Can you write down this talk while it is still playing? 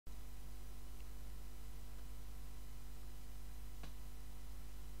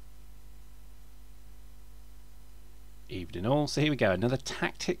moved in all. So here we go, another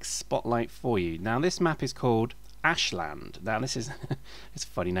tactics spotlight for you. Now this map is called ASHLAND. Now this is it's a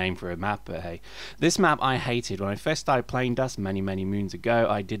funny name for a map, but hey, this map I hated when I first started playing Dust many moons ago.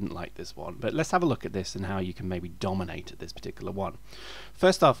 I didn't like this one, but let's have a look at this and how you can maybe dominate at this particular one.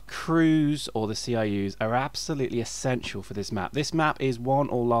 First off, CRUs or the CRUs are absolutely essential for this map. This map is won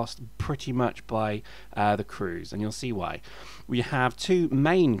or lost pretty much by the CRUs, and you'll see why. We have two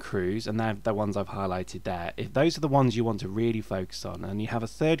main CRUs, and they're the ones I've highlighted there. If those are the ones you want to really focus on, and you have a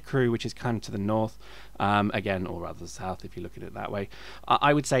third CRU which is kind of to the north, again, or rather the south if you look at it that way.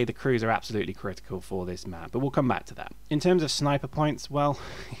 I would say the CRUs are absolutely critical for this map, but we'll come back to that. In terms of sniper points, well,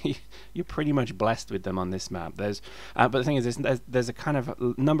 you're pretty much blessed with them on this map. But the thing is, there's a kind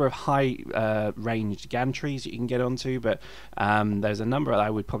of number of high ranged gantries you can get onto, but there's a number I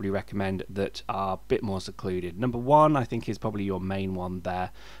would probably recommend that are a bit more secluded. Number one, I think, is probably your main one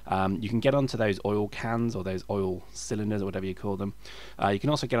there. You can get onto those oil cans or those oil cylinders or whatever you call them. You can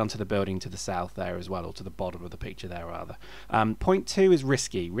also get onto the building to the south there as well, or to the bottom of the picture there rather. Point 2 is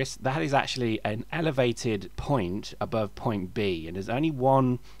risky. That is actually an elevated point above point B, and there's only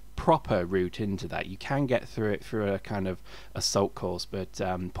one proper route into that. You can get through it through a kind of assault course, but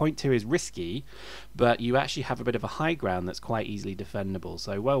point 2 is risky, but you actually have a bit of a high ground that's quite easily defendable,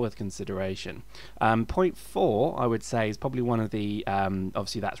 so well worth consideration. Point 4, I would say, is probably one of the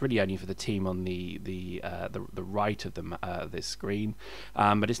obviously that's really only for the team on the right of this screen,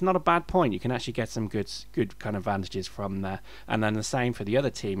 but it's not a bad point. You can actually get some good kind of vantages from there. And then the same for the other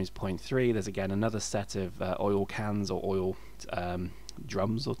team is point 3. There's again another set of oil cans or oil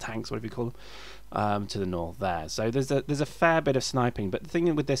drums or tanks, whatever you call them, to the north there. So there's a fair bit of sniping, but the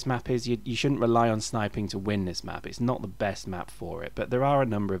thing with this map is you shouldn't rely on sniping to win this map. It's not the best map for it, but there are a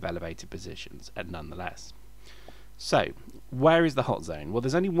number of elevated positions nonetheless. So where is the hot zone? Well,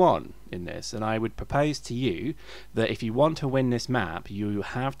 there's only one in this, and I would propose to you that if you want to win this map, you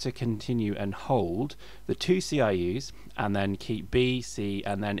have to continue and hold the 2 CRUs and then keep B, C,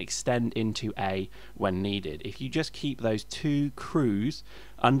 and then extend into A when needed. If you just keep those 2 CRUs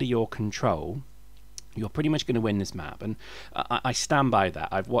under your control, you're pretty much going to win this map, and I stand by that.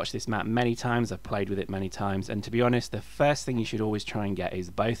 I've watched this map many times, I've played with it many times, and to be honest, the first thing you should always try and get is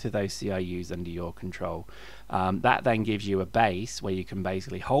both of those CRUs under your control. That then gives you a base where you can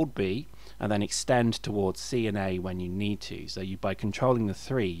basically hold B and then extend towards C and A when you need to. So by controlling the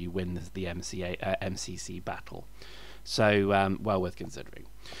 3, you win the MCC battle. So well worth considering.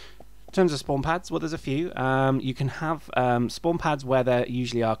 In terms of spawn pads, well, there's a few. You can have spawn pads where there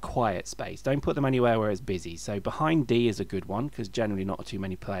usually are quiet space. Don't put them anywhere where it's busy. So behind D is a good one, because generally not too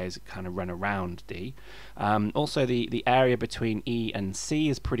many players kind of run around D. Also, the area between E and C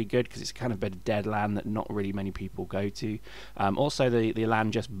is pretty good, because it's kind of a bit of dead land that not really many people go to. Also, the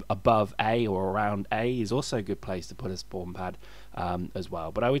land just above A or around A is also a good place to put a spawn pad as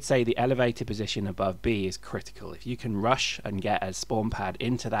well. But I would say the elevated position above B is critical. If you can rush and get a spawn pad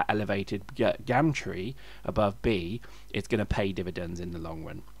into that elevated gantry above B, it's going to pay dividends in the long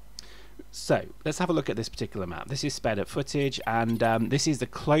run. So let's have a look at this particular map. This is sped up footage, and this is the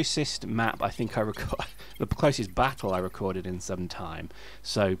closest map I think I record, the closest battle I recorded in some time.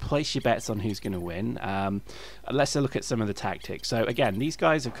 So place your bets on who's going to win. Let's look at some of the tactics. So again, these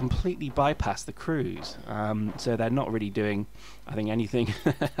guys have completely bypassed the CRUs, so they're not really doing, I think, anything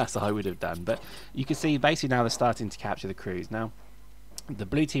as I would have done. But you can see basically now they're starting to capture the CRUs. Now, the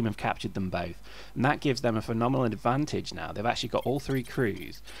blue team have captured them both, and that gives them a phenomenal advantage now. They've actually got all 3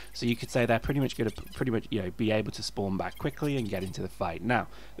 CRUs, so you could say they're pretty much going to be able to spawn back quickly and get into the fight. Now,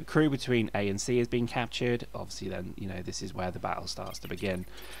 the CRU between A and C has been captured. Obviously, then this is where the battle starts to begin.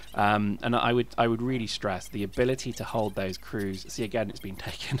 And I would really stress the ability to hold those CRUs. See, again, it's been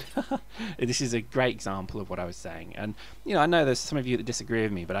taken. This is a great example of what I was saying. And I know there's some of you that disagree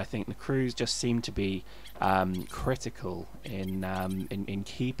with me, but I think the CRUs just seem to be critical in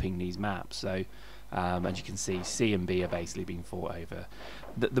keeping these maps. So as you can see, C and B are basically being fought over.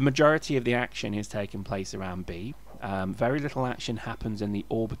 The majority of the action is taking place around B. Very little action happens in the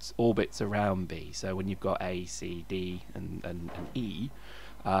orbits around B. So when you've got A, C, D, and E,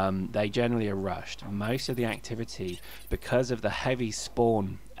 they generally are rushed. Most of the activity, because of the heavy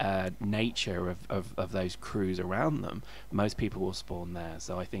spawn nature of those CRUs around them, most people will spawn there.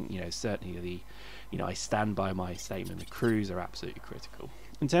 So I think certainly I stand by my statement. The CRUs are absolutely critical.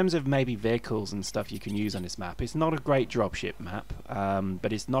 In terms of maybe vehicles and stuff you can use on this map, it's not a great dropship map,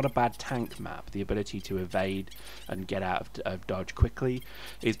 but it's not a bad tank map. The ability to evade and get out of dodge quickly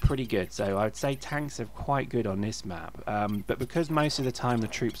is pretty good. So I would say tanks are quite good on this map. But because most of the time the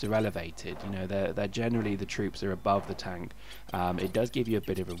troops are elevated, they're generally the troops are above the tank, it does give you a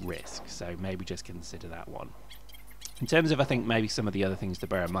bit of a risk. So maybe just consider that one. In terms of, I think, maybe some of the other things to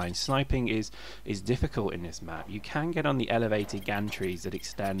bear in mind, sniping is difficult in this map. You can get on the elevated gantries that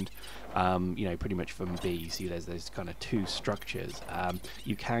extend, you know, pretty much from B. You see there's those kind of two structures.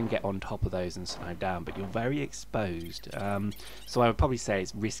 You can get on top of those and snipe down, but you're very exposed. So I would probably say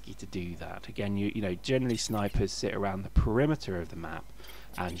it's risky to do that. Again, you know, generally snipers sit around the perimeter of the map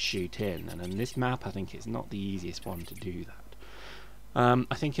and shoot in, and in this map I think it's not the easiest one to do that.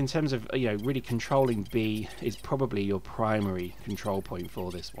 I think in terms of, you know, really controlling B is probably your primary control point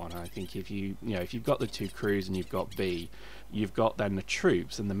for this one. I think if if you've got the two CRUs and you've got B, you've got then the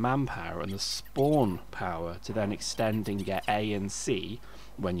troops and the manpower and the spawn power to then extend and get A and C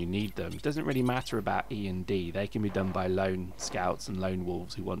when you need them. It doesn't really matter about E and D. They can be done by lone scouts and lone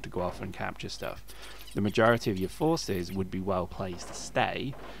wolves who want to go off and capture stuff. The majority of your forces would be well placed to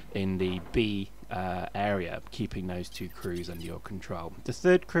stay in the B area, keeping those two CRUs under your control. The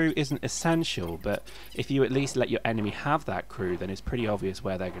third CRU isn't essential, but if you at least let your enemy have that CRU, then it's pretty obvious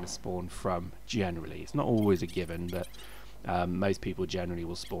where they're going to spawn from generally. It's not always a given, but most people generally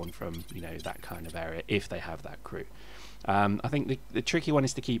will spawn from, you know, that kind of area if they have that CRU. I think the tricky one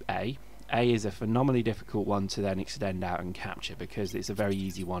is to keep A. A is a phenomenally difficult one to then extend out and capture because it's a very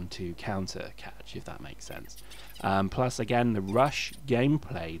easy one to counter catch, if that makes sense. Plus, again, the rush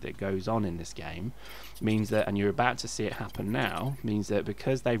gameplay that goes on in this game means that, and you're about to see it happen now, means that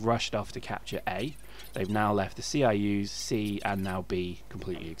because they've rushed off to capture A, they've now left the CRUs, C, and now B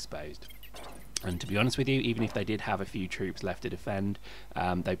completely exposed. And to be honest with you, even if they did have a few troops left to defend,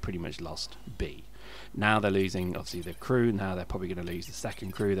 they pretty much lost B. Now they're losing, obviously, the CRU. Now they're probably going to lose the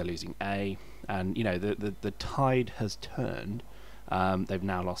second CRU. They're losing A, and you know the tide has turned. They've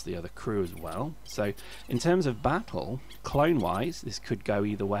now lost the other CRU as well. So in terms of battle, clone-wise, this could go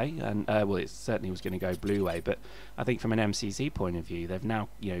either way, and well, it certainly was going to go blue way. But I think from an MCC point of view, they've now,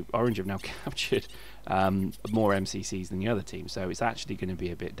 you know, Orange have now captured more MCCs than the other team. So it's actually going to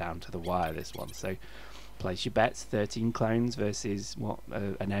be a bit down to the wire, this one. So place your bets. 13 clones versus what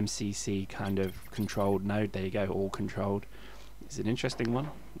an MCC kind of controlled node. There you go, all controlled. It's an interesting one.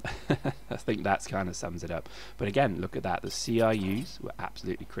 I think that's kind of sums it up. But again, look at that. The CRUs were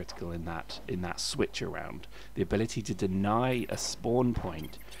absolutely critical in that switch around. The ability to deny a spawn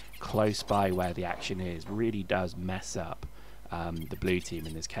point close by where the action is really does mess up the blue team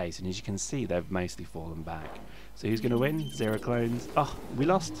in this case. And as you can see, they've mostly fallen back. So who's going to win? 0 clones. Oh, we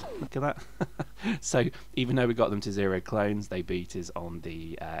lost. Look at that. So even though we got them to 0 clones, they beat us on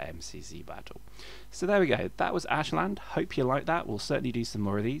the MCC battle. So there we go. That was ASHLAND. Hope you liked that. We'll certainly do some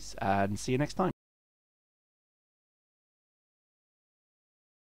more of these, and see you next time.